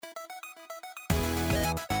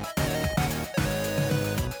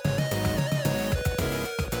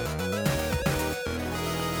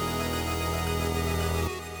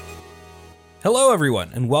Hello,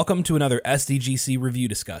 everyone, and welcome to another SDGC review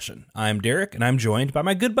discussion. I'm Derek, and I'm joined by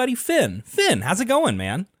my good buddy Finn. Finn, how's it going,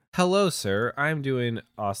 man? Hello, sir. I'm doing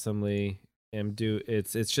awesomely.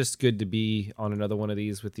 It's just good to be on another one of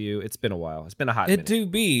these with you. It's been a while. It's been a hot minute. It do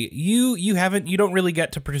be. You don't really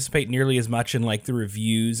get to participate nearly as much in like the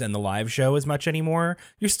reviews and the live show as much anymore.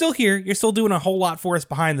 You're still here. You're still doing a whole lot for us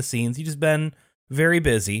behind the scenes. You just been very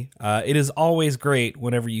busy. It is always great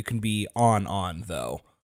whenever you can be on though.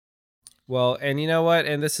 Well, and you know what?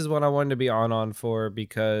 And this is what I wanted to be on for,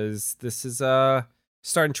 because this is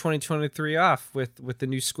starting 2023 off with the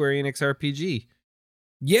new Square Enix RPG.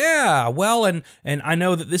 Yeah, well, and I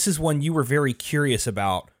know that this is one you were very curious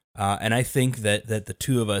about, and I think that the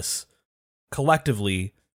two of us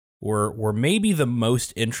collectively were maybe the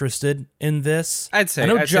most interested in this. I'd say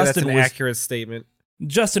that's an accurate statement.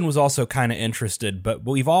 Justin was also kind of interested, but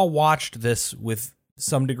we've all watched this with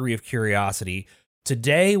some degree of curiosity.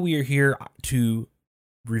 Today we are here to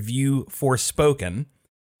review Forspoken.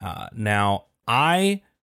 Now, I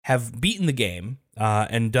have beaten the game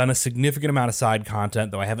and done a significant amount of side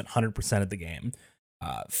content, though I haven't 100%ed the game.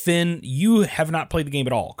 Finn, you have not played the game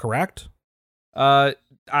at all, correct? I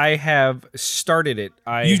have started it.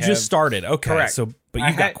 You just started, okay. Correct. But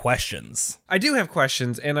you've got questions. I do have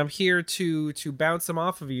questions, and I'm here to bounce them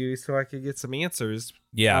off of you so I could get some answers.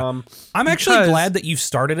 Yeah. I'm actually glad that you've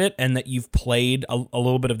started it and that you've played a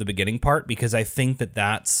little bit of the beginning part, because I think that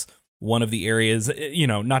that's one of the areas,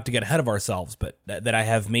 not to get ahead of ourselves, but that I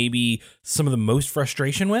have maybe some of the most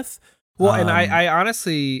frustration with. Well, and I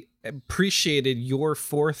honestly appreciated your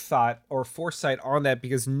foresight on that,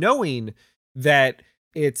 because knowing that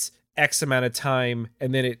it's X amount of time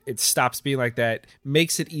and then it stops being like that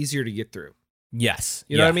makes it easier to get through. Yes.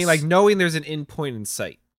 You know what I mean? Like knowing there's an end point in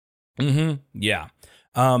sight. Mm-hmm. Yeah.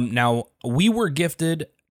 Now, we were given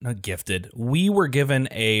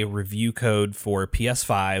a review code for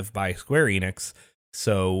PS5 by Square Enix,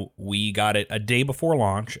 so we got it a day before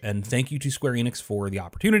launch, and thank you to Square Enix for the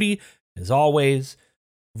opportunity. As always,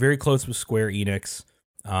 very close with Square Enix.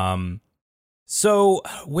 So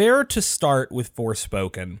where to start with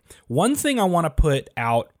Forspoken? One thing I want to put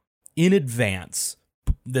out in advance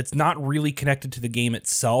that's not really connected to the game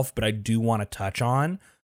itself, but I do want to touch on,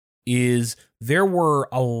 is there were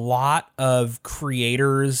a lot of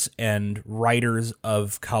creators and writers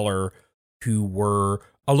of color who were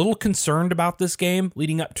a little concerned about this game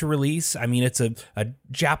leading up to release. I mean, it's a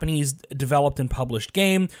Japanese developed and published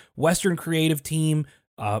game, Western creative team,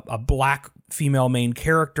 a black female main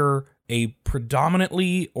character, a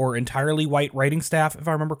predominantly or entirely white writing staff, if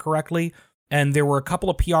I remember correctly. And there were a couple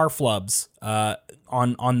of PR flubs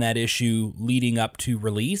on that issue leading up to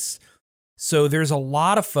release. So there's a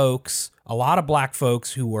lot of black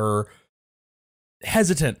folks who were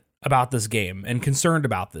hesitant about this game and concerned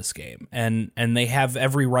about this game. And they have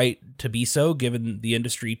every right to be so, given the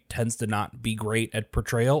industry tends to not be great at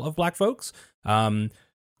portrayal of black folks.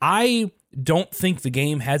 I don't think the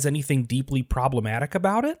game has anything deeply problematic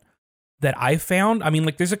about it that I found. I mean,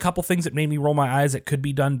 like, there's a couple things that made me roll my eyes that could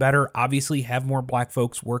be done better. Obviously, have more black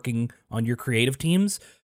folks working on your creative teams.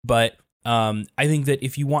 But I think that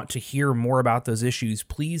if you want to hear more about those issues,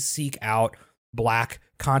 please seek out black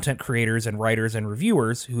content creators and writers and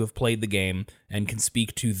reviewers who have played the game and can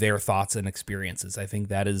speak to their thoughts and experiences. I think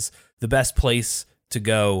that is the best place to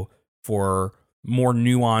go for more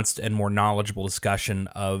nuanced and more knowledgeable discussion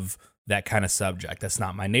of that kind of subject. That's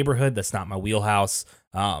not my neighborhood. That's not my wheelhouse.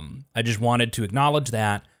 I just wanted to acknowledge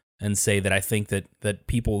that and say that I think that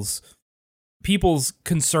people's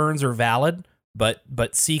concerns are valid,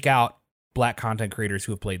 but seek out black content creators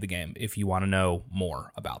who have played the game if you want to know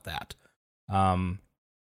more about that.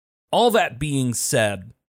 All that being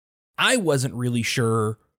said, I wasn't really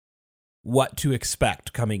sure what to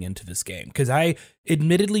expect coming into this game, because I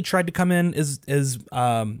admittedly tried to come in as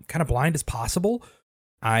kind of blind as possible.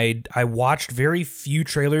 I watched very few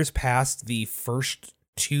trailers past the first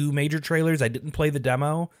two major trailers. I didn't play the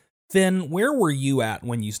demo. Finn, where were you at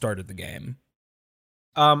when you started the game?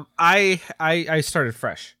 I started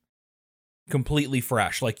fresh. Completely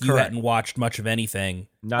fresh. Like, you Correct. hadn't watched much of anything.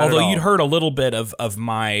 Not Although at all. you'd heard a little bit of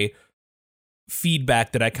my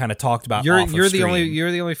feedback that I kind of talked about. You're the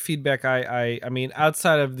only feedback I mean,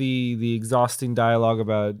 outside of the exhausting dialogue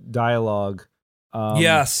about dialogue.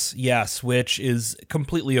 Yes, which is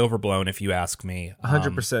completely overblown if you ask me.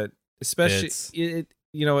 100%. Especially it.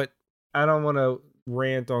 You know what? I don't want to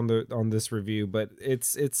rant on this review, but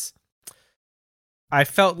it's. I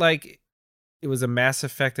felt like it was a Mass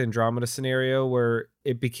Effect Andromeda scenario where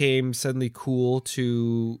it became suddenly cool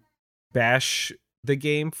to bash the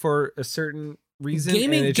game for a certain reason.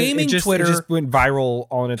 Gaming it Twitter just went viral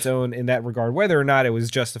on its own in that regard, whether or not it was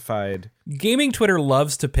justified. Gaming Twitter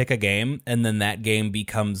loves to pick a game, and then that game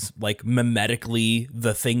becomes like mimetically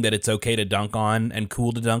the thing that it's okay to dunk on and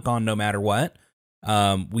cool to dunk on no matter what.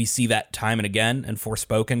 We see that time and again, and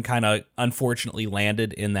Forspoken kind of unfortunately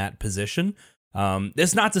landed in that position.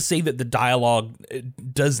 It's not to say that the dialogue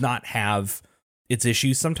does not have its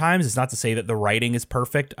issues sometimes. It's not to say that the writing is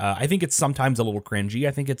perfect. I think it's sometimes a little cringy.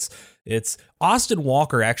 I think it's Austin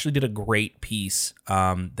Walker actually did a great piece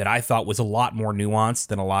that I thought was a lot more nuanced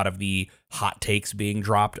than a lot of the hot takes being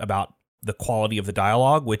dropped about the quality of the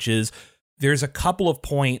dialogue, which is there's a couple of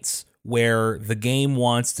points where the game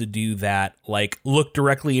wants to do that, like look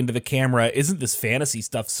directly into the camera. Isn't this fantasy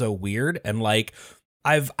stuff so weird? And like,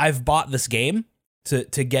 I've bought this game to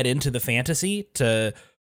get into the fantasy, to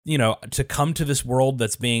come to this world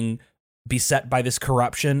that's being beset by this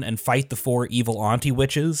corruption and fight the 4 evil auntie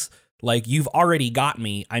witches. Like, you've already got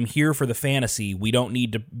me. I'm here for the fantasy. We don't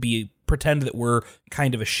need to pretend that we're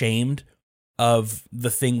kind of ashamed of the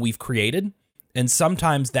thing we've created. And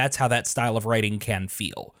sometimes that's how that style of writing can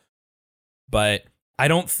feel. But I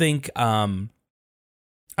don't think the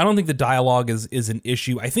dialogue is an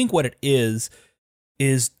issue. I think what it is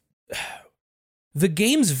the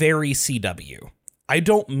game's very CW. I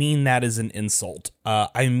don't mean that as an insult.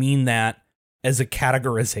 I mean that as a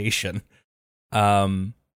categorization.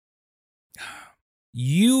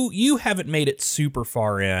 You haven't made it super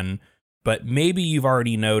far in, but maybe you've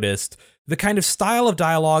already noticed the kind of style of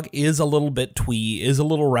dialogue is a little bit twee, is a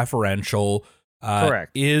little referential.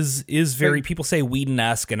 Correct. Is very, people say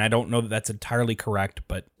Whedon-esque, and I don't know that that's entirely correct,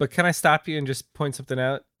 but can I stop you and just point something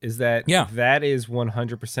out? Is that that is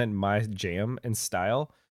 100% my jam and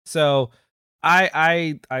style. So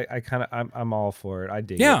I kind of I'm all for it. I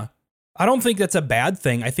dig it. Yeah. I don't think that's a bad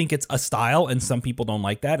thing. I think it's a style, and some people don't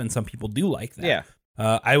like that, and some people do like that. Yeah.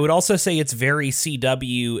 I would also say it's very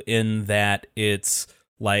CW in that it's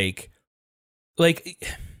like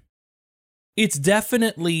it's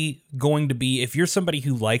definitely going to be, if you're somebody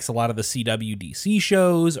who likes a lot of the CW DC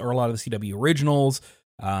shows or a lot of the CW originals,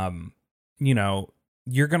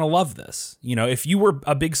 you're going to love this. If you were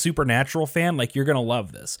a big Supernatural fan, like, you're going to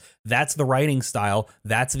love this. That's the writing style.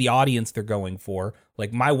 That's the audience they're going for.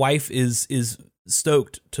 Like, my wife is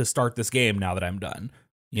stoked to start this game now that I'm done.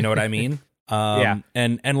 You know what I mean? Yeah.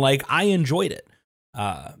 And like, I enjoyed it.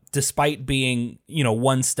 Despite being,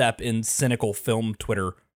 one step in cynical film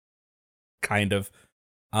Twitter, kind of.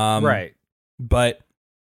 Right. But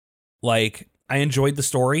like, I enjoyed the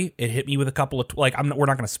story. It hit me with a couple of we're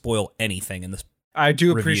not going to spoil anything in this. I do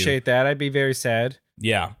review. appreciate that. I'd be very sad.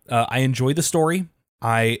 Yeah. I enjoyed the story.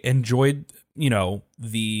 I enjoyed,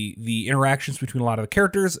 the interactions between a lot of the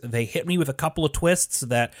characters. They hit me with a couple of twists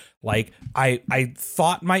that like I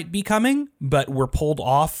thought might be coming, but were pulled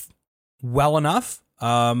off well enough.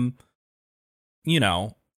 I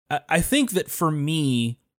think that for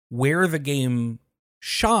me, where the game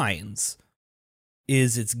shines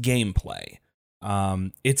is its gameplay.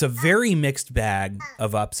 It's a very mixed bag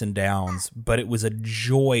of ups and downs, but it was a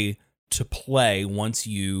joy to play once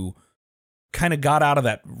you kind of got out of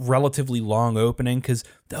that relatively long opening, because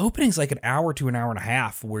the opening's like an hour to an hour and a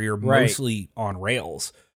half where you're mostly on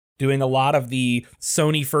rails, doing a lot of the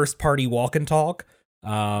Sony first party walk and talk.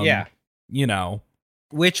 Which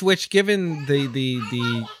given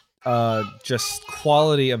the just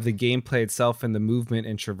quality of the gameplay itself and the movement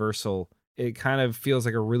and traversal, it kind of feels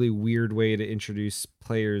like a really weird way to introduce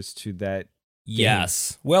players to that.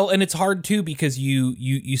 Yes. Well, and it's hard too, because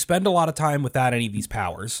you spend a lot of time without any of these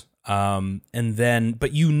powers. And then,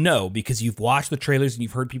 but because you've watched the trailers and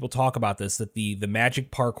you've heard people talk about this, that the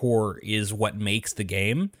magic parkour is what makes the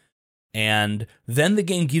game. And then the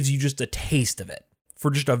game gives you just a taste of it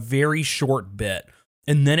for just a very short bit.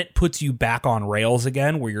 And then it puts you back on rails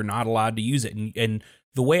again where you're not allowed to use it. And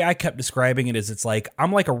the way I kept describing it is, it's like,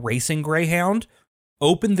 I'm like a racing greyhound,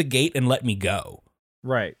 open the gate and let me go.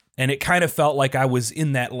 Right. And it kind of felt like I was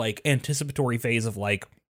in that like anticipatory phase of like,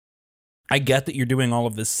 I get that you're doing all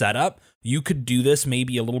of this setup. You could do this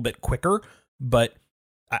maybe a little bit quicker, but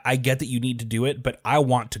I get that you need to do it, but I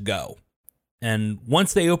want to go. And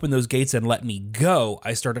once they opened those gates and let me go,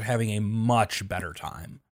 I started having a much better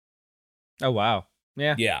time. Oh, wow.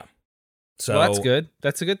 Yeah. Yeah. So well, that's good.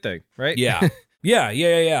 That's a good thing, right? Yeah.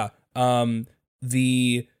 Yeah.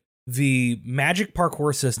 The magic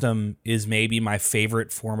parkour system is maybe my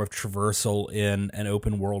favorite form of traversal in an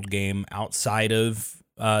open world game outside of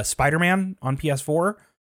Spider-Man on PS4.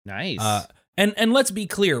 Nice. And let's be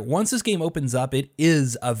clear, once this game opens up, it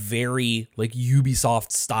is a very like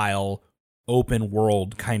Ubisoft style open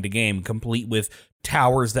world kind of game, complete with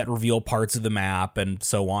towers that reveal parts of the map and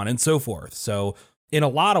so on and so forth. So in a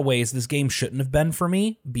lot of ways, this game shouldn't have been for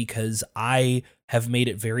me because I have made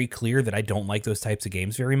it very clear that I don't like those types of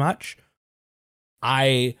games very much.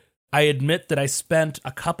 I admit that I spent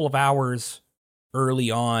a couple of hours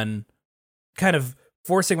early on kind of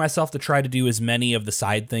forcing myself to try to do as many of the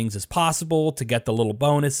side things as possible to get the little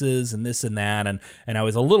bonuses and this and that. And I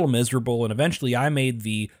was a little miserable. And eventually I made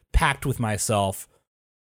the pact with myself,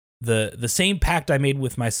 the same pact I made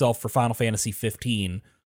with myself for Final Fantasy 15,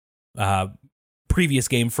 previous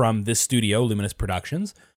game from this studio, Luminous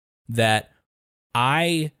Productions, that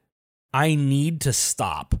I need to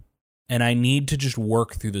stop and I need to just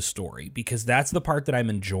work through the story because that's the part that I'm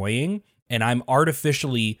enjoying, and I'm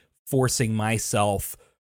artificially forcing myself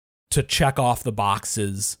to check off the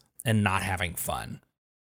boxes and not having fun.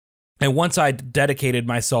 And once I dedicated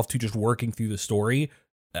myself to just working through the story,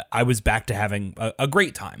 I was back to having a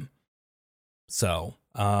great time. So,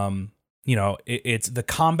 it's the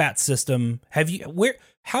combat system.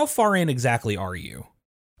 How far in exactly are you?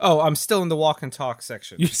 Oh, I'm still in the walk and talk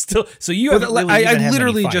section. You're still, so you haven't really I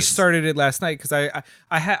literally just started it last night because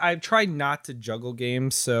I tried not to juggle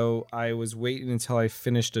games, so I was waiting until I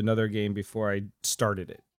finished another game before I started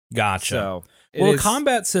it. Gotcha. So, the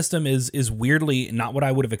combat system is weirdly not what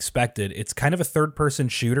I would have expected. It's kind of a third-person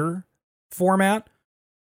shooter format.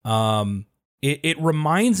 It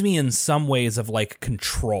reminds me in some ways of like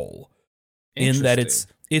Control, in that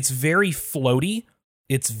it's very floaty,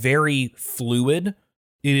 it's very fluid.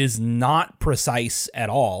 It is not precise at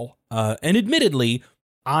all. And admittedly,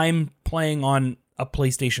 I'm playing on a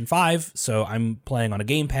PlayStation 5, so I'm playing on a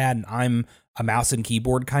gamepad, and I'm a mouse and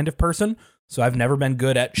keyboard kind of person. So I've never been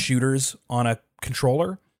good at shooters on a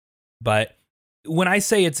controller. But when I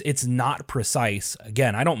say it's not precise,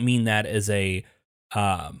 again, I don't mean that as a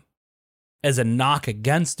knock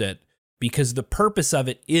against it, because the purpose of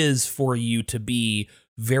it is for you to be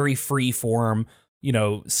very free form,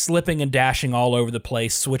 slipping and dashing all over the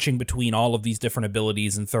place, switching between all of these different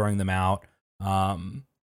abilities and throwing them out. The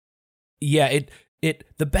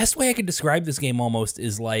best way I could describe this game almost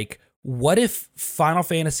is like, what if Final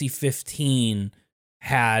Fantasy 15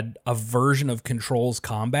 had a version of Control's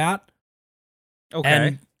combat? Okay.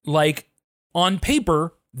 And like on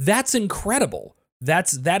paper, that's incredible.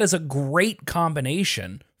 That is a great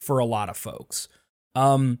combination for a lot of folks.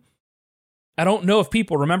 I don't know if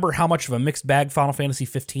people remember how much of a mixed bag Final Fantasy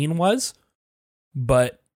 15 was,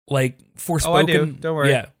 but like Forspoken. Oh, I do. Don't worry.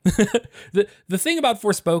 Yeah. The thing about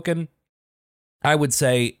Forspoken, I would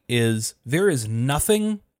say, is there is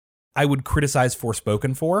nothing I would criticize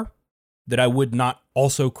Forspoken for that I would not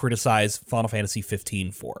also criticize Final Fantasy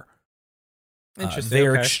 15 for. Interesting. They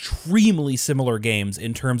are extremely similar games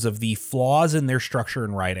in terms of the flaws in their structure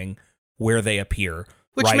and writing where they appear.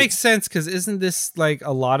 Which makes sense, because isn't this like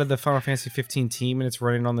a lot of the Final Fantasy 15 team, and it's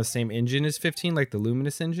running on the same engine as 15, like the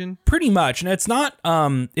Luminous engine? Pretty much. And it's not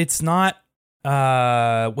was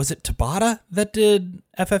it Tabata that did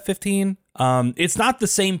FF15? It's not the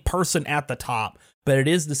same person at the top, but it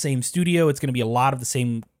is the same studio. It's going to be a lot of the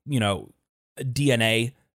same,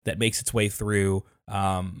 DNA that makes its way through.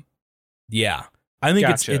 Yeah. I think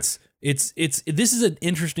Gotcha. it's this is an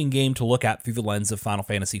interesting game to look at through the lens of Final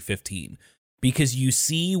Fantasy 15. Because you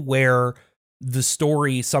see where the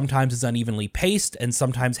story sometimes is unevenly paced and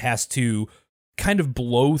sometimes has to kind of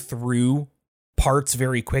blow through parts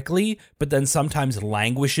very quickly, but then sometimes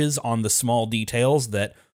languishes on the small details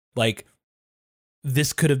that, like,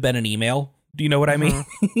 this could have been an email. Do you know what I mean?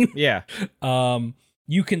 Yeah.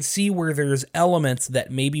 You can see where there's elements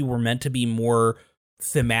that maybe were meant to be more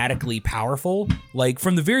thematically powerful. Like,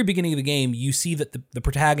 from the very beginning of the game, you see that the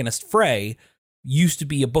protagonist, Frey, used to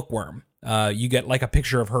be a bookworm. You get like a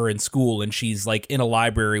picture of her in school, and she's like in a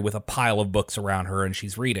library with a pile of books around her, and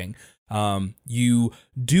she's reading. You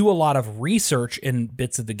do a lot of research in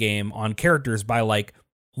bits of the game on characters by like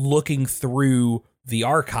looking through the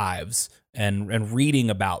archives and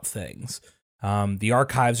reading about things. The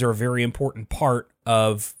archives are a very important part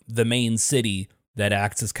of the main city that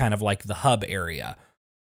acts as kind of like the hub area.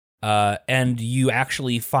 And you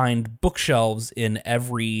actually find bookshelves in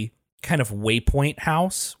every kind of waypoint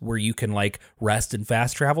house where you can like rest and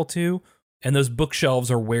fast travel to. And those bookshelves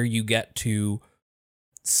are where you get to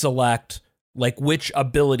select like which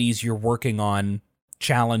abilities you're working on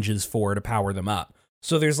challenges for to power them up.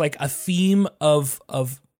 So there's like a theme of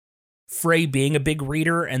Frey being a big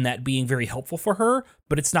reader and that being very helpful for her,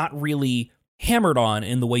 but it's not really hammered on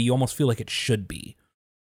in the way you almost feel like it should be.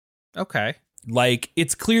 Okay. Like,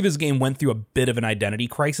 it's clear this game went through a bit of an identity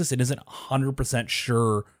crisis and isn't 100%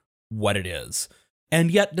 sure what it is.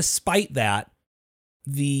 And yet, despite that,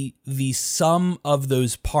 the sum of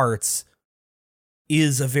those parts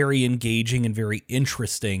is a very engaging and very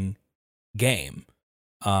interesting game.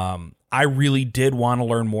 I really did want to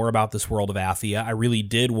learn more about this world of Athia. I really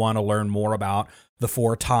did want to learn more about the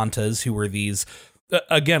four Tantas, who were these,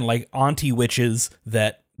 again, like auntie witches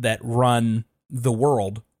that run the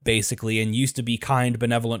world, basically, and used to be kind,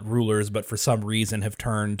 benevolent rulers, but for some reason have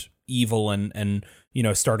turned evil and you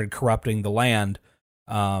know, started corrupting the land.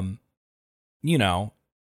 You know,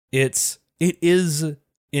 it is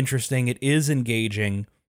interesting. It is engaging.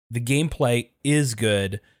 The gameplay is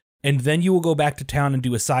good. And then you will go back to town and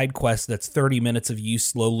do a side quest that's 30 minutes of you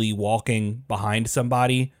slowly walking behind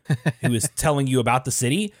somebody who is telling you about the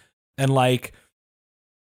city. And like,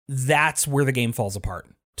 that's where the game falls apart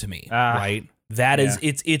to me, right? That is,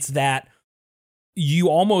 it's that you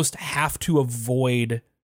almost have to avoid,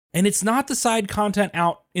 and it's not the side content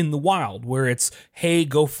out in the wild where it's, hey,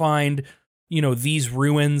 go find, you know, these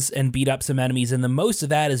ruins and beat up some enemies. And the most of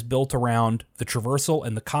that is built around the traversal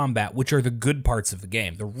and the combat, which are the good parts of the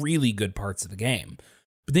game, the really good parts of the game.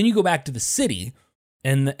 But then you go back to the city,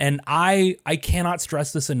 and I cannot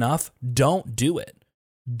stress this enough. Don't do it.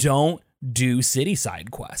 Don't do city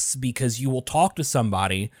side quests, because you will talk to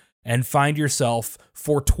somebody and find yourself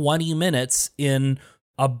for 20 minutes in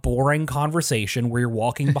a boring conversation where you're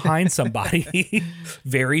walking behind somebody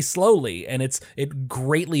very slowly, and it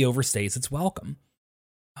greatly overstays its welcome.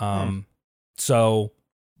 So,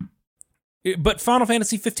 but Final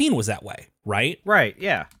Fantasy 15 was that way, right? Right,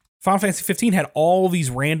 yeah. Final Fantasy 15 had all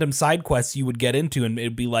these random side quests you would get into, and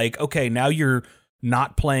it'd be like, okay, now you're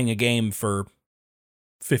not playing a game for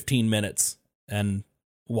 15 minutes, and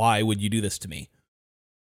why would you do this to me?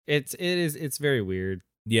 It's very weird.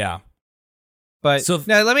 Yeah. But so,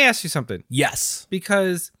 now let me ask you something. Yes.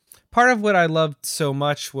 Because part of what I loved so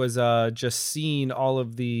much was just seeing all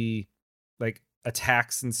of the like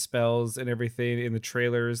attacks and spells and everything in the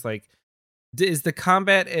trailers. Like, is the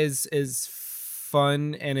combat as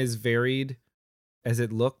fun and as varied as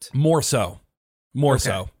it looked? More so.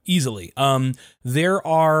 Easily. There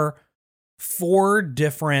are 4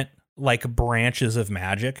 different like branches of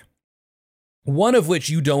magic, one of which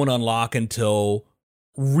you don't unlock until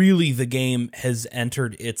really the game has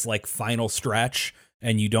entered its like final stretch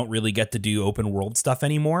and you don't really get to do open world stuff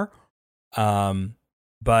anymore.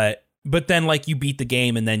 But then like you beat the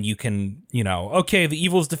game and then you can, you know, okay, the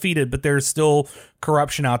evil's defeated, but there's still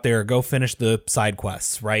corruption out there. Go finish the side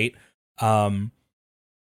quests, right?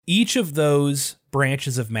 Each of those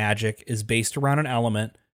branches of magic is based around an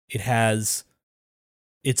element. It has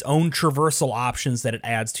its own traversal options that it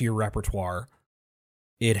adds to your repertoire.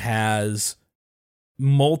 It has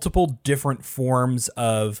multiple different forms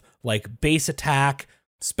of like base attack,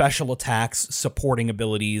 special attacks, supporting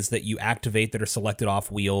abilities that you activate that are selected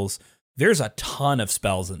off wheels. There's a ton of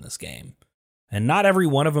spells in this game, and not every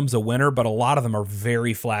one of them's a winner, but a lot of them are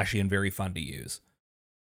very flashy and very fun to use.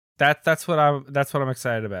 That's what I'm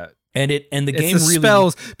excited about. And the game the really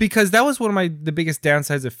spells, because that was one of the biggest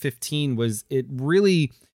downsides of 15 was it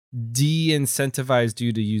really de-incentivized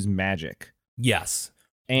you to use magic. Yes.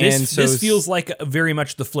 And this feels like very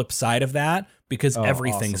much the flip side of that, because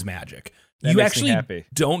everything's awesome. Magic. That you makes me actually happy.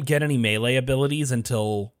 don't get any melee abilities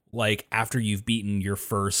until like after you've beaten your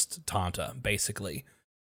first Tanta, basically.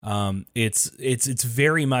 It's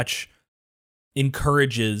very much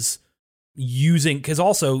encourages using, because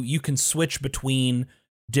also you can switch between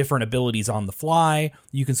different abilities on the fly.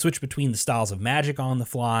 You can switch between the styles of magic on the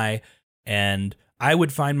fly, and I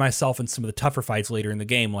would find myself in some of the tougher fights later in the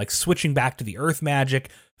game, like switching back to the earth magic,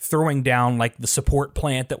 throwing down like the support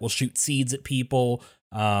plant that will shoot seeds at people,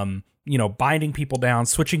 you know, binding people down,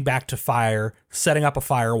 switching back to fire, setting up a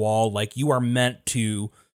firewall. Like, you are meant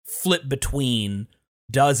to flip between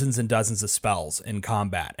dozens and dozens of spells in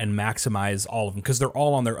combat and maximize all of them, because they're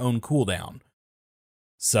all on their own cooldown.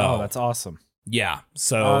 So, that's awesome. Yeah.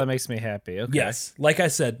 So that makes me happy. Okay. Yes. Like I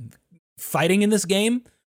said, fighting in this game,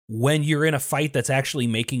 when you're in a fight that's actually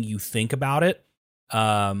making you think about it,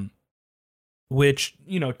 which,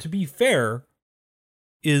 you know, to be fair,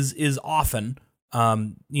 is often,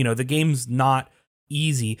 you know, the game's not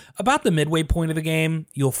easy. About the midway point of the game,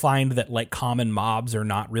 you'll find that like common mobs are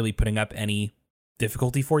not really putting up any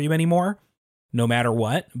difficulty for you anymore, no matter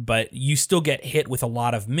what, but you still get hit with a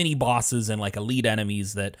lot of mini bosses and like elite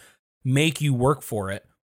enemies that make you work for it.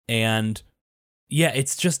 And yeah,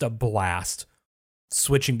 it's just a blast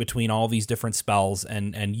switching between all these different spells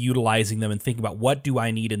and utilizing them and thinking about, what do I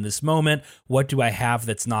need in this moment? What do I have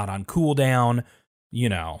that's not on cooldown? You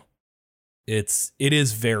know, it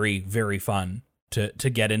is very, very fun to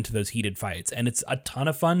get into those heated fights. And it's a ton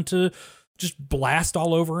of fun to just blast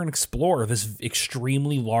all over and explore this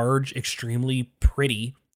extremely large, extremely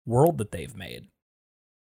pretty world that they've made.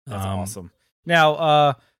 That's awesome.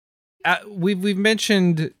 Now, we've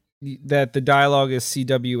mentioned that the dialogue is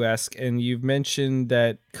CW-esque, and you've mentioned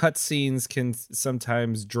that cutscenes can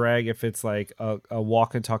sometimes drag if it's like a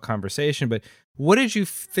walk and talk conversation. But what did you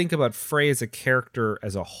think about Frey as a character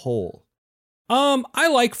as a whole? I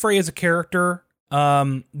like Frey as a character.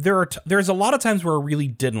 There's a lot of times where I really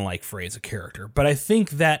didn't like Frey as a character, but I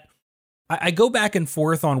think that I go back and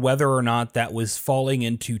forth on whether or not that was falling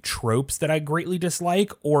into tropes that I greatly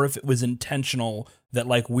dislike, or if it was intentional that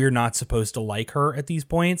like we're not supposed to like her at these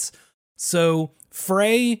points. So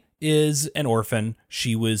Frey is an orphan.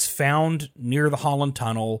 She was found near the Holland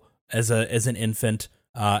Tunnel as an infant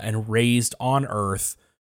and raised on Earth,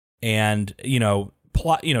 and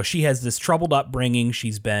she has this troubled upbringing.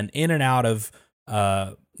 She's been in and out of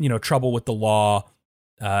trouble with the law.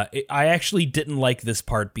 I actually didn't like this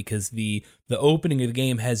part because the opening of the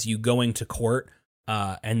game has you going to court,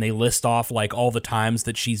 and they list off like all the times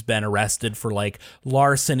that she's been arrested for like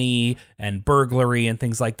larceny and burglary and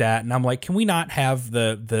things like that. And I'm like, can we not have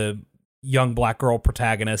the young black girl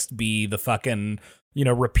protagonist be the fucking,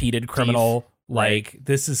 repeated criminal? Like,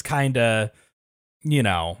 this is kind of,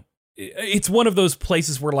 it's one of those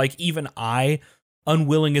places where like even I,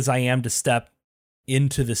 unwilling as I am to step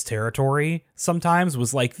into this territory, sometimes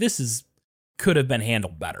was like, could have been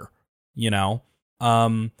handled better,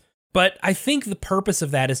 but I think the purpose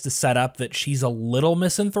of that is to set up that she's a little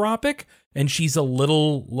misanthropic, and she's a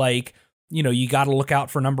little like, you got to look out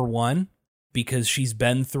for number one, because she's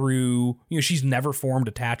been through, she's never formed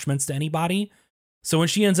attachments to anybody. So when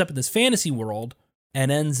she ends up in this fantasy world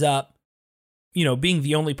and ends up, being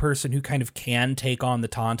the only person who kind of can take on the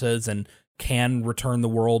Tantas and can return the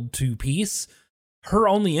world to peace, her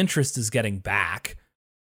only interest is getting back.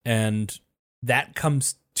 And that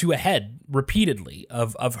comes to a head repeatedly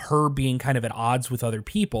of her being kind of at odds with other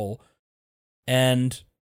people. And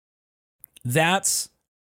that's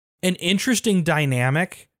an interesting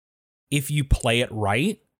dynamic if you play it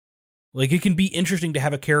right. Like, it can be interesting to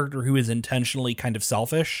have a character who is intentionally kind of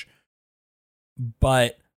selfish,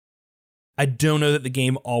 but I don't know that the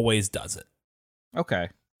game always does it. Okay.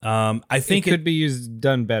 I think it could be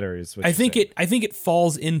done better. Is what I think it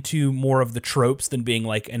falls into more of the tropes than being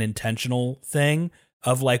like an intentional thing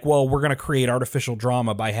of like, well, we're going to create artificial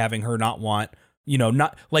drama by having her not want,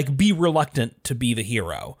 not like be reluctant to be the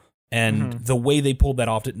hero. And the way they pulled that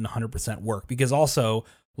off didn't 100% work, because also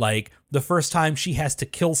like the first time she has to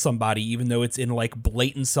kill somebody, even though it's in like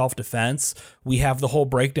blatant self-defense, we have the whole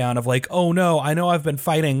breakdown of like, oh no, I know I've been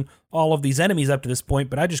fighting all of these enemies up to this point,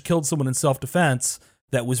 but I just killed someone in self-defense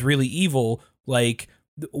that was really evil. Like,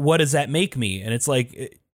 what does that make me? And it's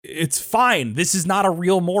like, it's fine. This is not a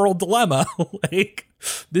real moral dilemma. Like,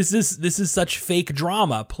 this is such fake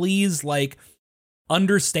drama. Please, like,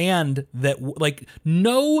 understand that, like,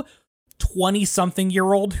 no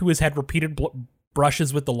 20-something-year-old who has had repeated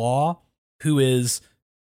brushes with the law, who is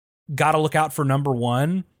got to look out for number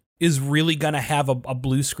one, is really going to have a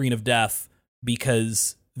blue screen of death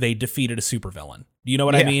because they defeated a supervillain. Do you know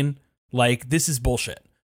what I mean? Like, this is bullshit.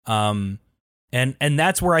 And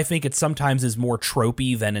that's where I think it sometimes is more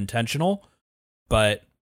tropey than intentional. But,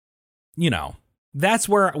 that's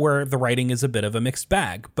where the writing is a bit of a mixed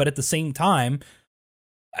bag. But at the same time,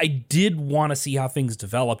 I did want to see how things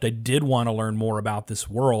developed. I did want to learn more about this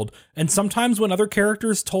world. And sometimes when other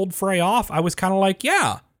characters told Frey off, I was kind of like,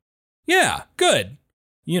 yeah, good.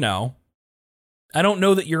 I don't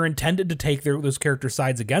know that you're intended to take those character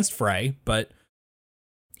sides against Frey, but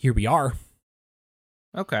here we are.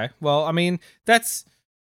 Okay. Well, I mean, that's...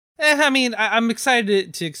 I'm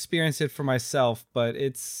excited to experience it for myself, but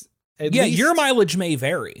it's... At least... your mileage may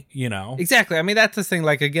vary, Exactly. I mean, that's the thing,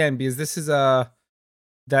 like, again, because this is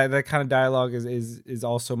that kind of dialogue is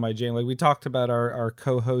also my jam. Like, we talked about our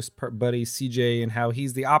co-host buddy CJ and how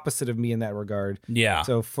he's the opposite of me in that regard. Yeah.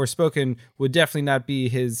 So Forspoken would definitely not be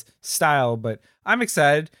his style, but I'm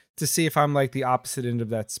excited to see if I'm like the opposite end of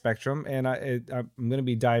that spectrum. And I'm going to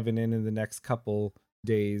be diving in the next couple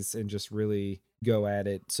days and just really go at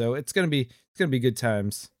it. So it's going to be good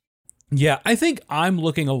times. Yeah, I think I'm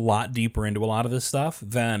looking a lot deeper into a lot of this stuff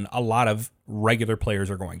than a lot of regular players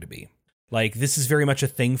are going to be. Like, this is very much a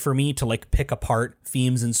thing for me to like pick apart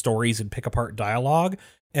themes and stories and pick apart dialogue.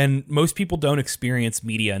 And most people don't experience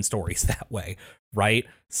media and stories that way, right?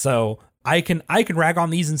 So I can rag on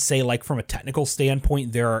these and say, like, from a technical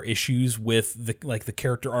standpoint, there are issues with the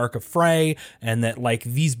character arc of Frey, and that like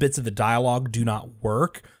these bits of the dialogue do not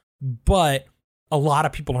work. But a lot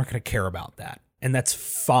of people aren't going to care about that. and that's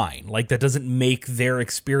fine. Like, that doesn't make their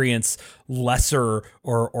experience lesser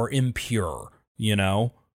or impure, you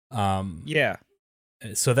know? Yeah.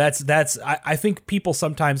 So I think people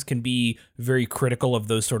sometimes can be very critical of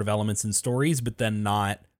those sort of elements in stories, but then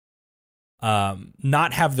not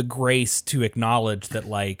have the grace to acknowledge that,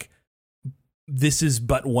 like, this is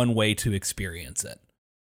but one way to experience it.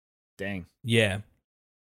 Dang. Yeah.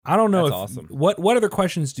 I don't know. That's awesome. What other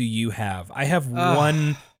questions do you have? I have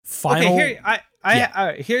one final. Okay,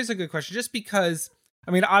 here's a good question. Just because,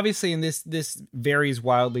 I mean, obviously, in this varies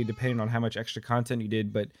wildly depending on how much extra content you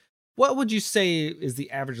did, but what would you say is the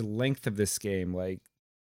average length of this game? Like,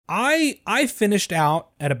 I finished out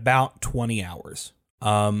at about 20 hours.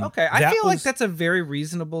 Okay, I feel like that's a very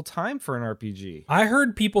reasonable time for an RPG. I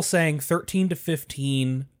heard people saying 13 to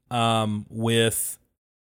 15 with,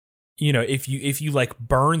 you know, if you like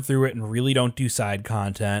burn through it and really don't do side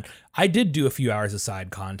content. I did do a few hours of side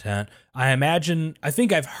content. I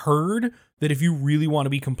think I've heard that if you really want to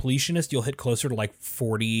be completionist, you'll hit closer to like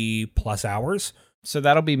 40 plus hours. So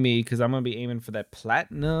that'll be me, because I'm going to be aiming for that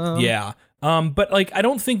platinum. Yeah. But like, I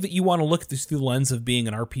don't think that you want to look at this through the lens of being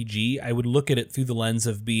an RPG. I would look at it through the lens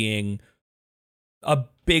of being a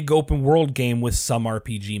big open world game with some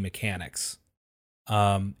RPG mechanics.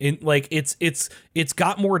 It's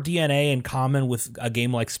got more DNA in common with a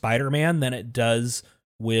game like Spider-Man than it does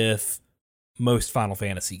with most Final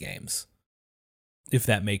Fantasy games, if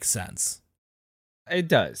that makes sense. It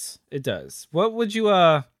does. It does. What would you,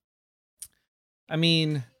 I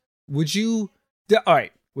mean, would you... All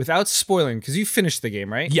right, without spoiling, because you finished the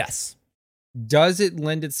game, right? Yes. Does it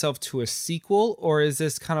lend itself to a sequel, or is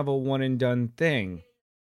this kind of a one-and-done thing?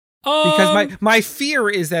 Because my fear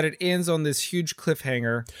is that it ends on this huge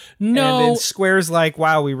cliffhanger. No. And then Square's like,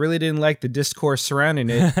 wow, we really didn't like the discourse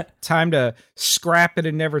surrounding it. Time to scrap it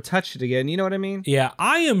and never touch it again. You know what I mean? Yeah,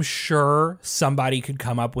 I am sure somebody could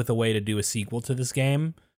come up with a way to do a sequel to this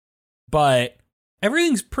game, but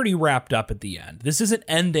everything's pretty wrapped up at the end. This isn't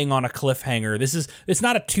ending on a cliffhanger. It's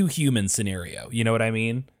not a two human scenario. You know what I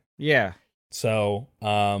mean? Yeah. So,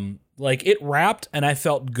 like, it wrapped and I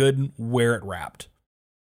felt good where it wrapped.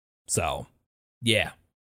 So, yeah.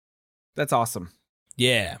 That's awesome.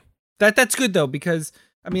 Yeah. That's good though, because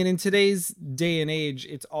I mean, in today's day and age,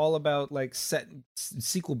 it's all about like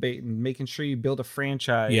sequel bait and making sure you build a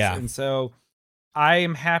franchise. Yeah. And so I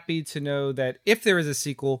am happy to know that if there is a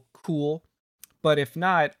sequel, cool. But if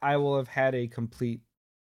not, I will have had a complete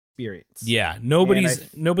experience. Yeah.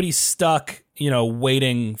 Nobody's stuck, you know,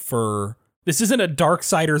 waiting for... This isn't a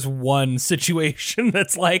Darksiders 1 situation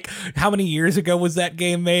that's like, how many years ago was that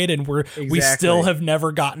game made? And we still have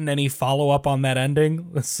never gotten any follow-up on that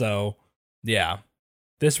ending. So, yeah.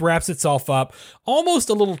 This wraps itself up almost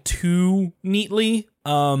a little too neatly,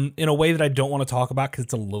 in a way that I don't want to talk about because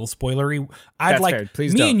it's a little spoilery. That's fair.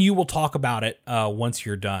 Please don't. And you will talk about it once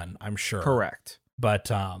you're done, I'm sure. Correct. But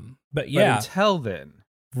yeah. But until then.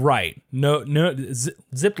 Right. No,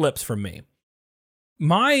 zip lips from me.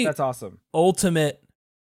 That's awesome. Ultimate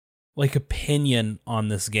like opinion on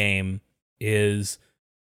this game is,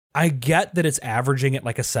 I get that it's averaging at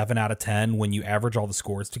like a 7 out of 10 when you average all the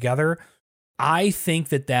scores together. I think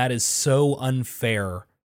that is so unfair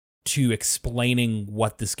to explaining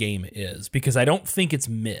what this game is, because I don't think it's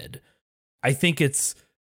mid. I think it's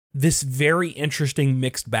this very interesting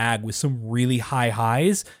mixed bag with some really high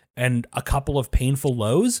highs and a couple of painful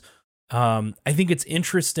lows. I think it's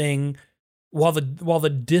interesting. While the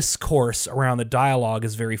discourse around the dialogue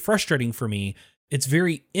is very frustrating for me, it's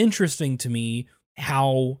very interesting to me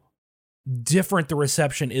how different the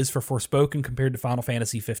reception is for Forspoken compared to Final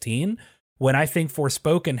Fantasy 15, when I think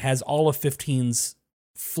Forspoken has all of 15's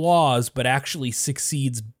flaws, but actually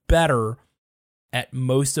succeeds better at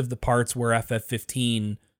most of the parts where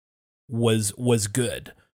FF15 was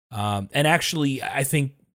good. And actually, I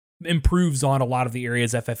think improves on a lot of the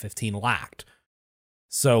areas FF15 lacked.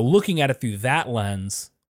 So looking at it through that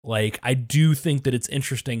lens, like, I do think that it's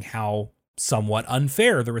interesting how somewhat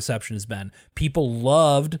unfair the reception has been. People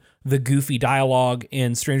loved the goofy dialogue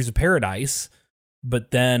in Strangers of Paradise,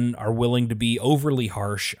 but then are willing to be overly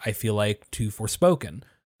harsh, I feel like, to Forspoken.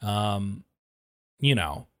 You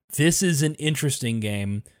know, this is an interesting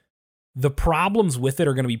game. The problems with it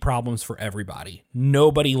are going to be problems for everybody.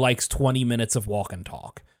 Nobody likes 20 minutes of walk and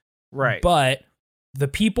talk. Right. But the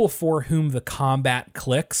people for whom the combat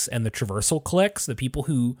clicks and the traversal clicks, the people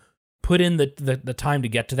who put in the time to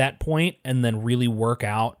get to that point and then really work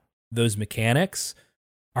out those mechanics,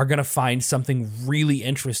 are going to find something really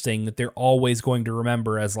interesting that they're always going to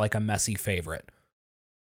remember as like a messy favorite.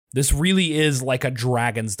 This really is like a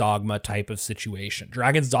Dragon's Dogma type of situation.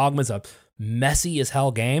 Dragon's Dogma is a messy as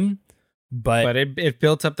hell game, But it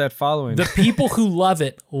built up that following. the people who love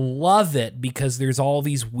it because there's all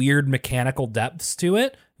these weird mechanical depths to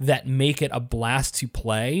it that make it a blast to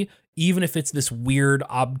play, even if it's this weird,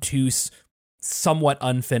 obtuse, somewhat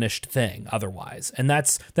unfinished thing otherwise. And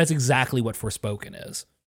that's exactly what Forspoken is.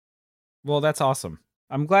 Well, that's awesome.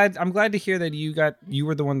 I'm glad to hear that you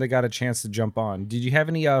were the one that got a chance to jump on. Did you have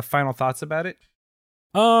any final thoughts about it?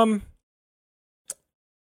 No,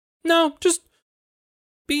 just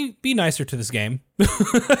be nicer to this game.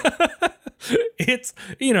 It's,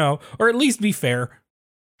 or at least be fair.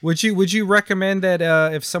 Would you recommend that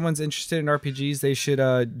if someone's interested in RPGs, they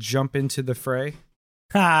should jump into the fray?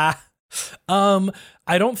 I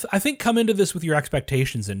think come into this with your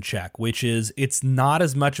expectations in check, which is it's not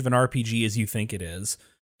as much of an RPG as you think it is.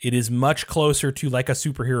 It is much closer to like a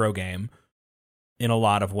superhero game in a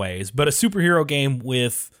lot of ways, but a superhero game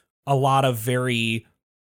with a lot of very,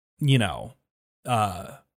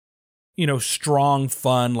 strong,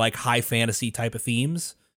 fun, like high fantasy type of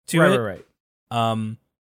themes to it. Right.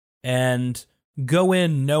 And go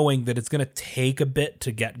in knowing that it's going to take a bit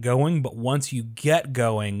to get going, but once you get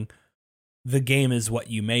going, the game is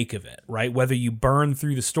what you make of it, right? Whether you burn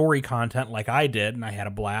through the story content like I did, and I had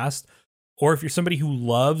a blast, or if you're somebody who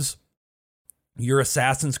loves your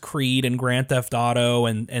Assassin's Creed and Grand Theft Auto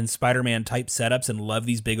and Spider-Man type setups and love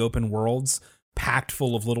these big open worlds packed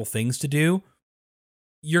full of little things to do,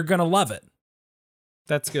 you're going to love it.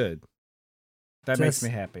 That's good. That makes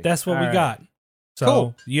me happy. That's what we got. So,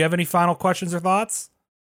 cool. You have any final questions or thoughts?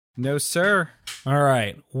 No, sir. All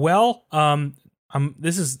right. Well,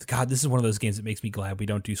 this is one of those games that makes me glad we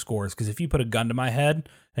don't do scores, because if you put a gun to my head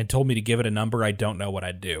and told me to give it a number, I don't know what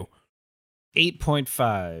I'd do.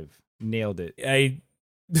 8.5. Nailed it.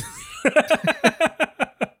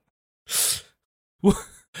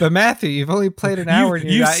 But Matthew, you've only played an hour and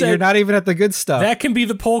you're not even at the good stuff. That can be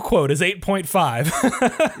the poll quote, is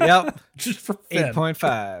 8.5. Yep. Just for fun.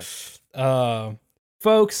 8.5.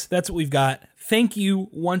 Folks, that's what we've got. Thank you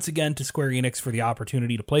once again to Square Enix for the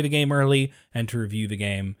opportunity to play the game early and to review the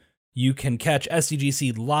game. You can catch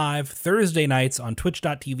SCGC live Thursday nights on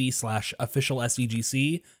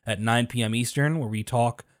twitch.tv/officialscgc at 9 p.m. Eastern, where we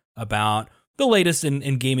talk about the latest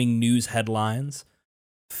in gaming news headlines.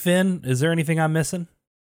 Finn, is there anything I'm missing?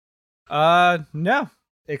 No,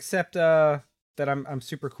 except that I'm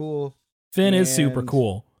super cool. Finn is super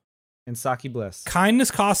cool. And Saki bless. Kindness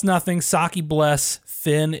costs nothing. Saki bless.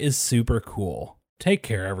 Finn is super cool. Take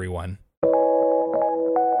care, everyone.